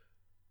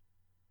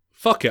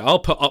 Fuck it, I'll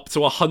put up to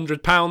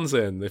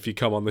 £100 in if you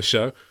come on the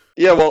show.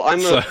 Yeah, well,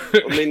 I'm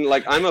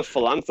a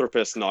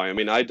philanthropist now. I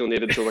mean, I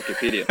donated to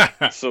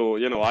Wikipedia, so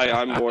you know,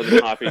 I'm more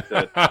than happy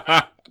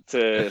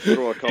to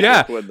throw a couple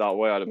of quid that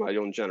way out of my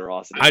own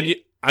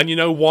generosity. And you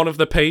know one of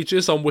the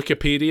pages on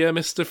Wikipedia,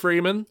 Mr.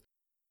 Freeman?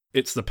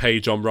 It's the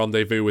page on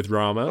Rendezvous with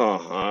Rama.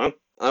 Uh-huh.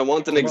 I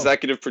want an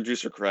executive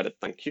producer credit,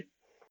 thank you.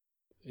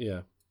 Yeah,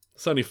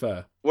 it's only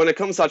fair. When it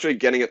comes to actually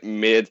getting it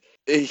made,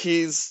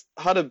 he's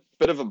had a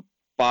bit of a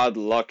bad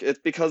luck. It's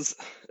because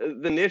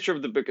the nature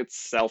of the book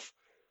itself,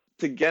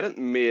 to get it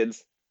made,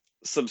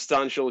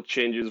 substantial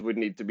changes would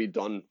need to be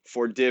done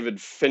for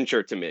David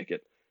Fincher to make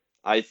it.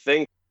 I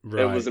think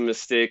it was a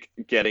mistake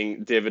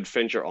getting David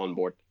Fincher on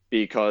board,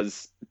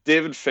 because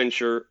David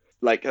Fincher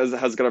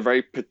has got a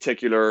very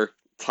particular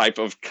type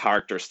of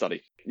character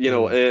study. You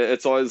know,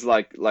 it's always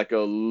like a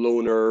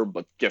loner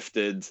but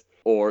gifted,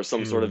 or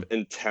some sort of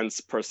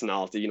intense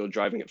personality, you know,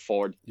 driving it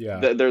forward.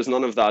 Yeah. There's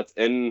none of that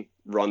in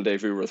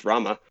Rendezvous with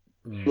Rama.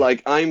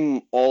 Like,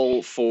 I'm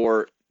all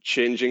for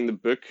changing the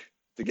book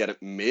to get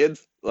it made,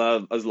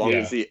 as long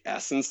as the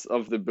essence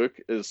of the book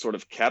is sort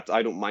of kept.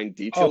 I don't mind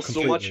details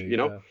so much, you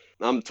know.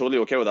 I'm totally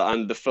okay with that,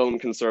 and the film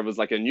can serve as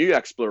like a new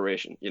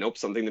exploration, you know,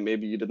 something that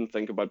maybe you didn't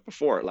think about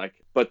before. Like,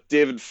 but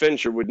David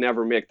Fincher would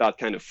never make that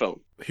kind of film.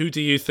 Who do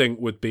you think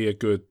would be a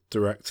good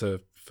director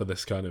for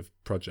this kind of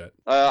project?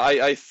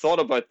 I thought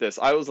about this.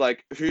 I was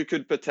like, who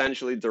could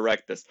potentially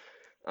direct this?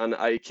 And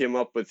I came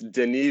up with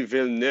Denis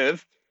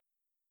Villeneuve.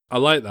 I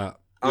like that.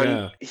 And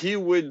Yeah. he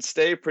would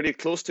stay pretty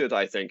close to it,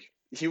 I think.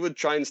 He would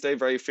try and stay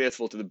very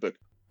faithful to the book.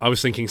 I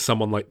was thinking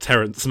someone like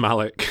Terrence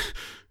Malick,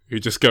 who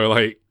just go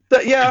like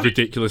Yeah,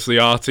 ridiculously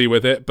arty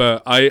with it.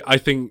 But I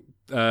think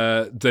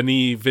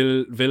Denis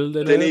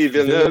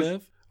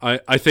Villeneuve.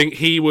 I think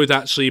he would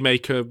actually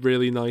make a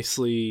really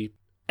nicely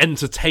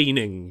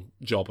entertaining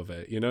job of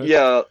it, you know?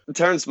 yeah.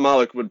 Terrence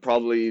Malick would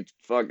probably,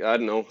 I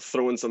don't know,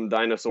 throw in some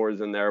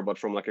dinosaurs in there, but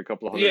from like a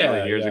couple of hundred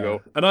million years ago.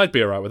 And I'd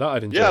be alright with that.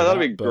 I'd enjoy Yeah, that. that'd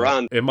be but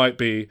grand. It might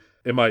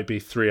be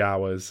 3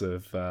 hours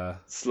of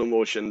Slow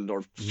motion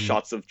or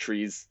shots of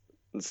trees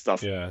and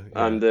stuff. yeah.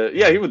 And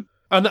he would.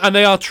 And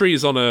they are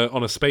trees on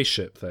a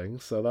spaceship thing,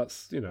 so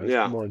that's it's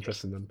Yeah. more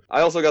interesting than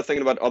I also got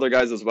thinking about other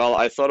guys as well.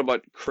 I thought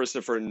about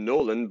Christopher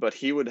Nolan, but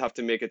he would have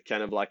to make it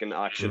kind of like an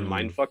action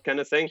mindfuck kind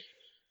of thing.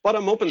 But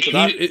I'm open to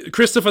that.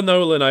 Christopher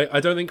Nolan. I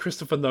don't think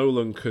Christopher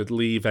Nolan could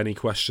leave any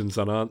questions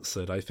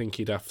unanswered. I think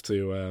he'd have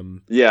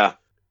to Yeah.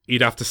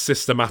 he'd have to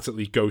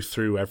systematically go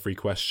through every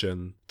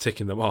question,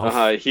 ticking them off.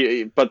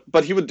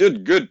 But he would do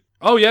it good.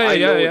 Oh yeah, I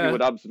know yeah. he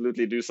would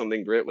absolutely do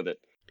something great with it.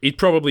 He'd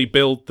probably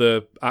build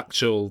the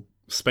actual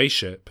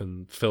spaceship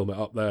and film it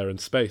up there in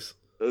space.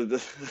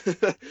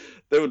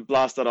 They would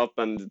blast that up,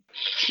 and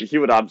he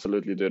would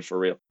absolutely do it for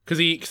real. Because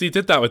he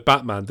did that with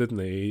Batman, didn't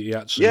he? He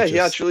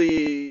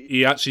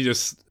actually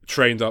just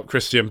trained up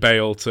Christian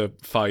Bale to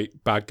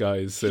fight bad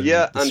guys in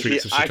the and he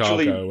streets of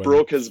actually Chicago.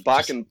 broke his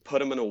back and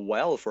put him in a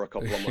well for a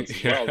couple of months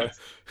as well.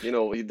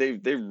 Yeah.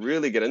 That's, they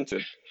really get into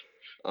it.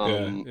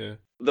 Yeah.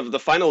 The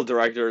final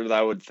director that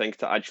I would think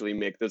to actually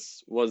make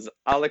this was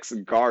Alex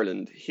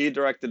Garland. He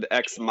directed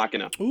Ex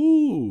Machina.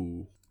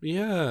 Ooh.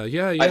 Yeah.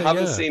 I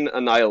haven't seen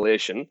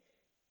Annihilation,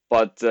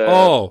 but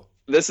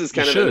this is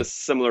kind of in a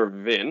similar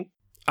vein.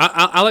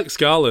 Alex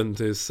Garland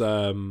is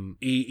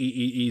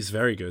he's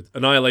very good.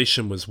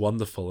 Annihilation was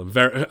wonderful, and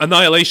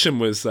Annihilation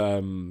was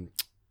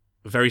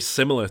very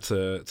similar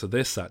to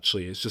this.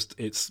 Actually,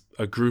 it's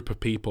a group of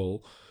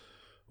people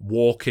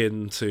walk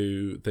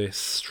into this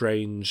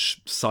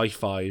strange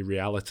sci-fi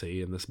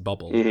reality in this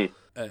bubble,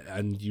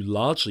 and you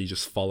largely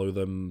just follow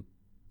them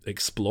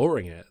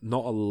exploring it.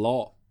 Not a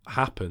lot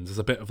happens. There's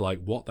a bit of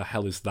like, what the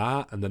hell is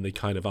that? And then they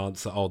kind of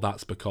answer, oh,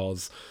 that's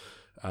because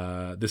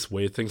this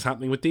weird thing's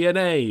happening with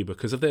DNA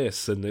because of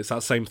this, and it's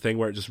that same thing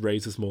where it just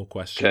raises more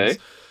questions. Okay.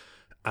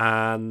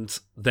 And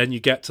then you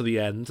get to the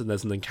end, and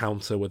there's an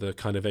encounter with a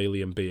kind of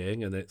alien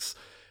being, and it's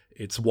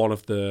one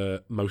of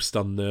the most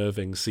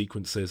unnerving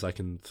sequences I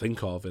can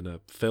think of in a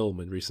film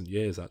in recent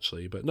years,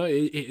 actually. But no,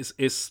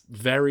 it's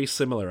very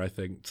similar, I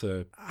think,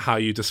 to how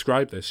you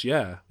describe this.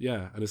 Yeah,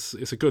 and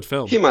it's a good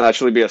film. He might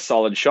actually be a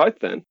solid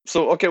shout then.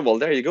 So, okay, well,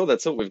 there you go.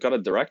 That's it. We've got a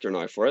director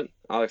now for it.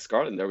 Alex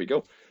Garland, there we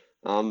go.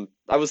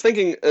 I was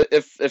thinking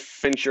if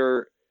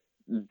Fincher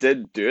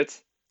did do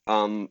it,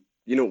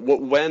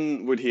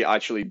 when would he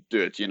actually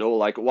do it?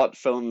 Like what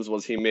films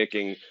was he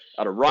making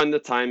at around the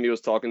time he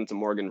was talking to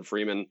Morgan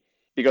Freeman?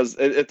 Because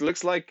it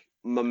looks like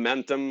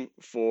momentum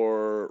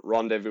for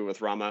Rendezvous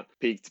with Rama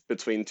peaked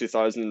between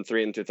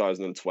 2003 and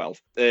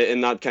 2012.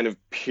 In that kind of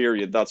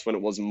period, that's when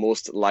it was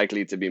most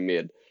likely to be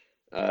made.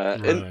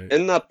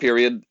 In that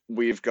period,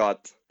 we've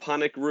got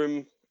Panic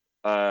Room,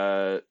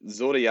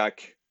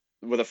 Zodiac,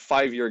 with a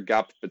 5-year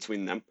gap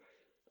between them,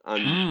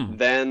 and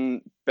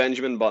then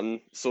Benjamin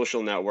Button,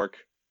 Social Network,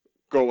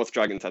 Girl with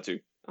Dragon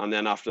Tattoo, and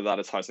then after that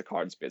it's House of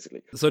Cards,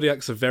 basically.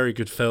 Zodiac's a very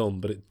good film,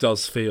 but it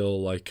does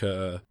feel like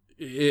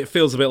it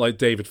feels a bit like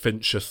David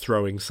Fincher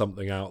throwing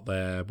something out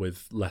there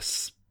with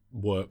less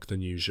work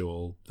than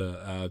usual.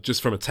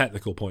 Just from a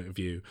technical point of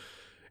view,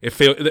 it's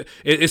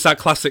that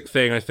classic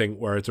thing, I think,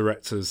 where a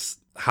director's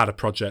had a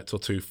project or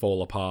two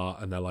fall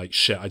apart and they're like,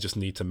 shit, I just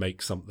need to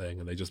make something,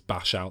 and they just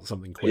bash out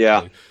something quickly.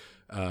 Yeah.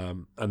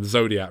 And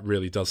Zodiac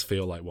really does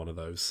feel like one of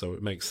those, so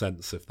it makes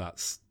sense if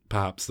that's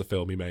perhaps the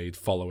film he made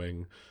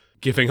following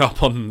giving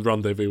up on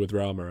Rendezvous with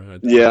Rama.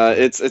 Yeah,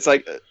 it's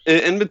like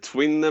in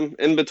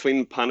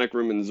between Panic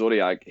Room and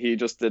Zodiac, he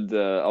just did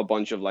a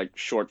bunch of like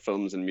short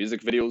films and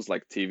music videos,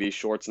 like TV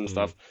shorts and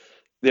stuff.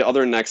 The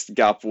other next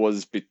gap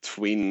was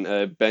between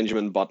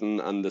Benjamin Button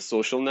and The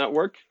Social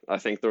Network. I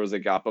think there was a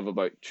gap of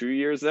about 2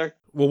 years there.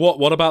 Well,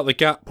 what about the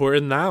gap we're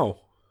in now?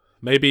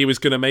 Maybe he was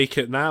going to make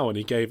it now and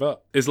he gave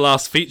up. His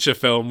last feature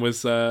film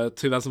was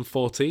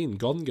 2014,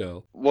 Gone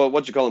Girl. Well,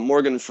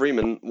 Morgan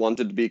Freeman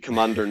wanted to be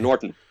Commander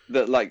Norton.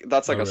 That's like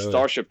a really?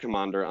 starship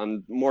commander,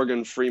 and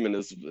Morgan Freeman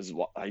is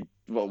what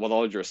with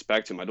all due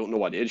respect to him, I don't know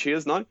what age he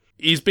is now.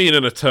 He's been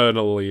an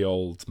eternally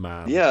old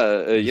man.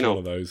 Yeah, He's one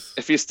of those.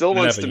 If he still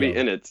wants to be young.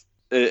 in it,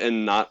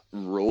 in that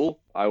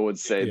role, I would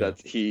say that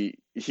he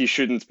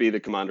shouldn't be the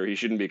commander. He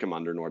shouldn't be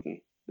Commander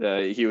Norton.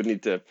 He would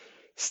need to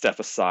step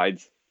aside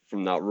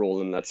from that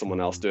role and let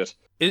someone else do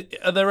it.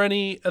 Are there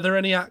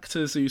any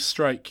actors who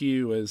strike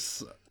you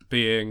as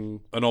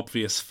being an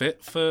obvious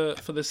fit for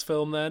this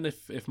film then,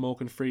 if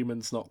Morgan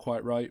Freeman's not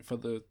quite right for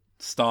the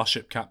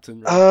starship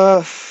captain?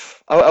 I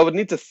would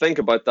need to think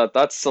about that.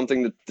 That's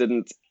something that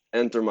didn't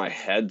enter my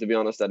head, to be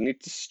honest. I'd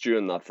need to stew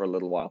in that for a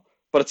little while.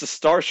 But it's a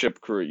Starship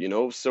crew, you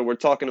know, so we're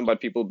talking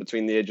about people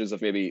between the ages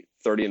of maybe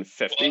 30 and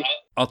 50.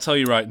 I'll tell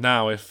you right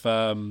now, if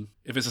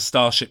it's a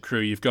Starship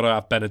crew, you've got to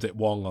have Benedict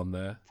Wong on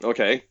there.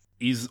 Okay.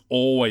 He's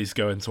always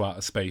going to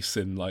outer space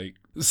in like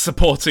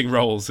supporting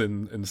roles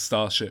in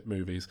Starship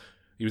movies.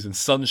 He was in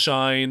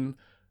Sunshine.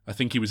 I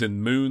think he was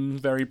in Moon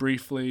very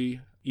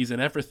briefly. He's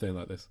in everything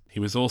like this. He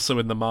was also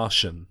in The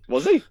Martian.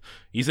 Was he?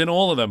 He's in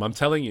all of them, I'm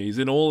telling you. He's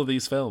in all of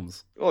these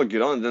films. Oh,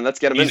 good on. Then let's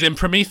get him He's in. in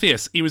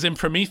Prometheus. He was in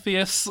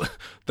Prometheus,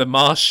 The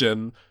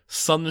Martian,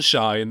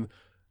 Sunshine,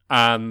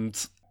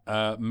 and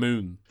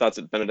Moon. That's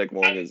it. Benedict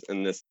Wong is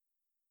in this.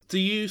 Do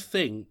you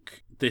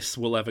think this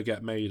will ever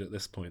get made at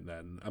this point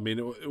then? I mean,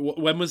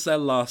 when was there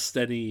last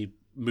any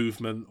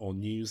movement or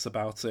news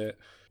about it?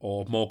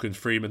 Or Morgan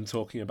Freeman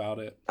talking about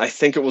it? I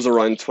think it was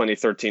around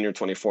 2013 or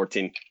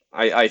 2014.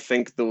 I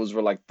think those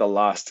were like the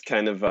last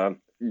kind of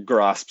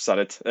grasps at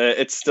it.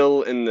 It's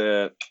still in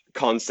the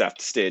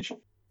concept stage.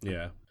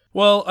 Yeah.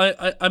 Well,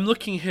 I'm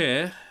looking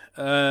here.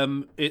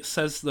 It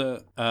says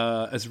that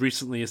as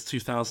recently as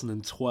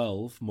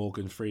 2012,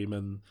 Morgan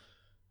Freeman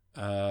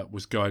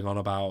was going on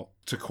about,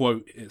 to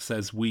quote, it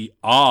says, "We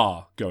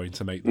are going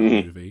to make the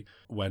movie,"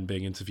 when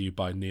being interviewed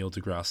by Neil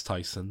deGrasse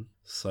Tyson.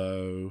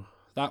 So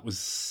that was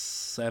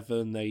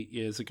 7-8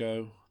 years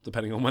ago,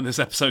 depending on when this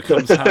episode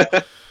comes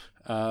out.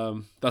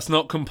 That's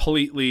not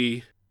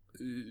completely...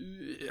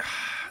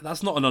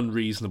 that's not an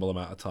unreasonable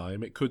amount of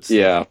time. It could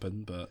still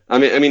happen, but I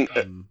mean,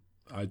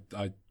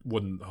 I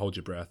wouldn't hold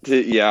your breath.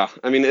 Yeah,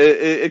 I mean,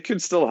 it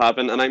could still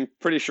happen, and I'm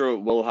pretty sure it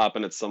will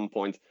happen at some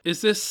point.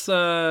 Is this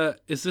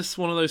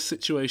one of those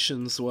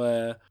situations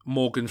where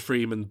Morgan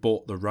Freeman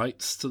bought the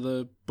rights to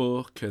the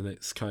book, and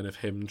it's kind of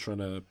him trying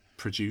to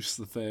produce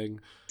the thing?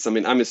 So, I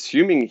mean, I'm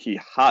assuming he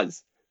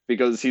has,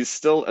 because he's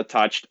still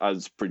attached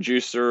as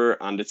producer,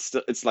 and it's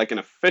like an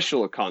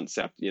official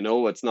concept, you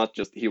know? It's not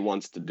just he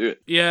wants to do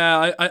it.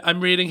 Yeah,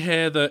 I'm reading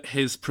here that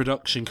his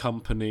production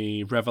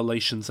company,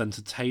 Revelations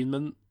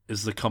Entertainment,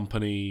 is the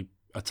company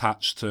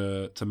attached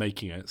to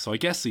making it. So I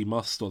guess he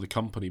must, or the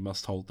company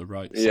must hold the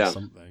rights or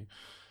something.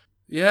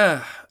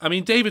 Yeah, I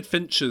mean, David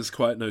Fincher's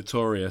quite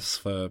notorious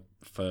for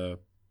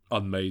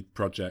unmade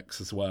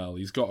projects as well.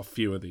 He's got a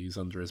few of these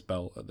under his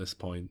belt at this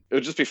point. It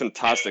would just be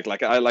fantastic.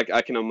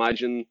 I can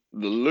imagine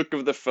the look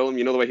of the film,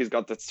 you know, the way he's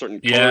got that certain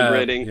color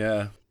grading.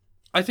 Yeah.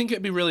 I think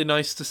it'd be really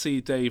nice to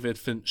see David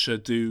Fincher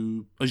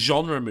do a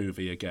genre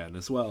movie again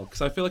as well,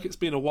 because I feel like it's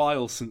been a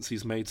while since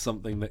he's made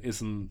something that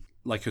isn't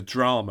like a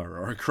drama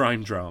or a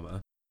crime drama.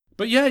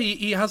 But yeah,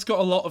 he has got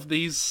a lot of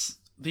these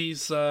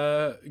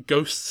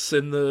ghosts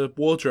in the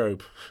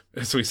wardrobe,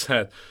 as we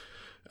said.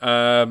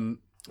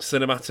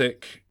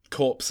 Cinematic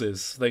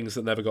corpses, things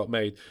that never got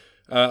made.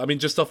 I mean,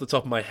 just off the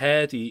top of my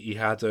head, he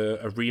had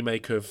a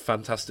remake of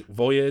Fantastic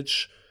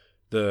Voyage,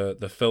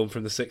 the film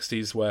from the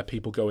 60s where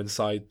people go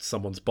inside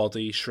someone's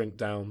body, shrink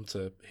down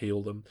to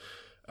heal them.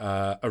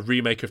 A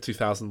remake of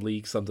 2000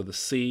 Leagues Under the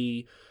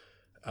Sea.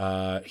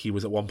 He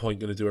was at one point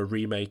going to do a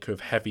remake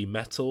of Heavy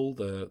Metal,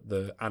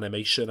 the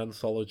animation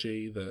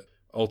anthology that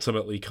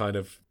ultimately kind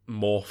of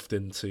morphed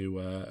into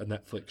a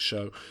Netflix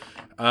show.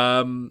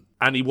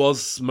 And he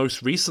was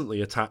most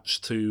recently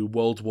attached to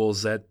World War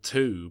Z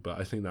 2, but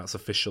I think that's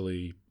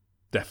officially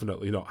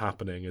definitely not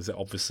happening, as it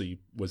obviously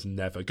was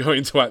never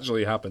going to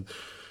actually happen.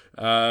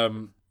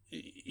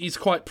 He's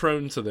quite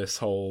prone to this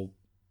whole,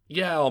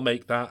 I'll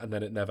make that, and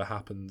then it never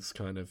happens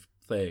kind of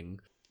thing.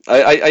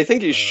 I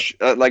think he's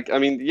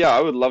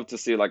I would love to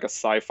see like a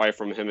sci-fi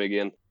from him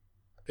again.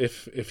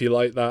 If you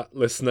like that,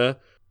 listener,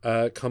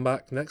 come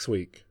back next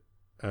week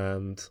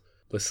and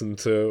listen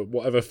to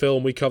whatever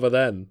film we cover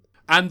then.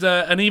 And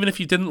even if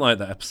you didn't like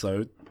that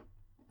episode,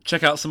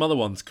 check out some other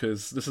ones,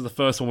 because this is the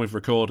first one we've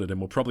recorded and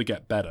we'll probably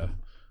get better.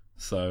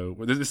 So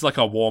this is like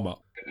our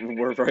warm-up.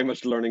 We're very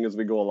much learning as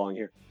we go along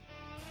here.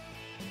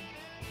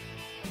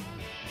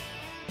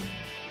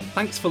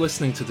 Thanks for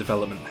listening to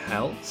Development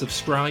Hell.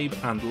 Subscribe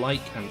and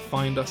like and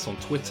find us on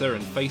Twitter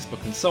and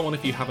Facebook and so on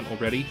if you haven't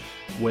already.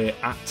 We're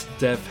at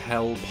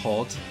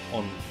DevHellPod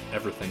on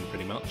everything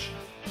pretty much.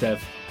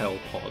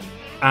 DevHellPod.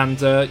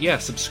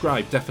 And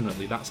subscribe,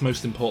 definitely. That's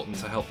most important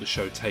to help the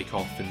show take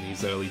off in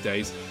these early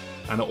days.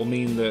 And it will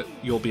mean that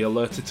you'll be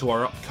alerted to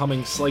our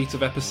upcoming slate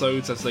of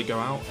episodes as they go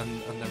out,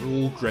 and they're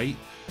all great.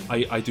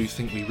 I do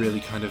think we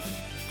really kind of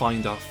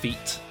find our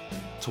feet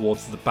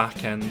towards the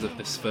back end of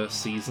this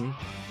first season.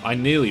 I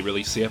nearly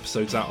release the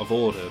episodes out of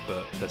order,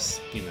 but there's,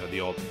 the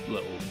odd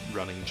little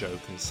running joke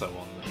and so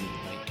on that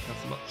didn't make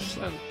as much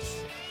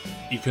sense.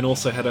 You can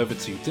also head over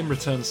to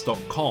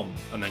dimreturns.com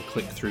and then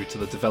click through to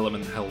the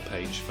Development Hell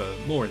page for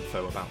more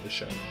info about the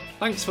show.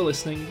 Thanks for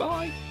listening,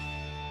 bye!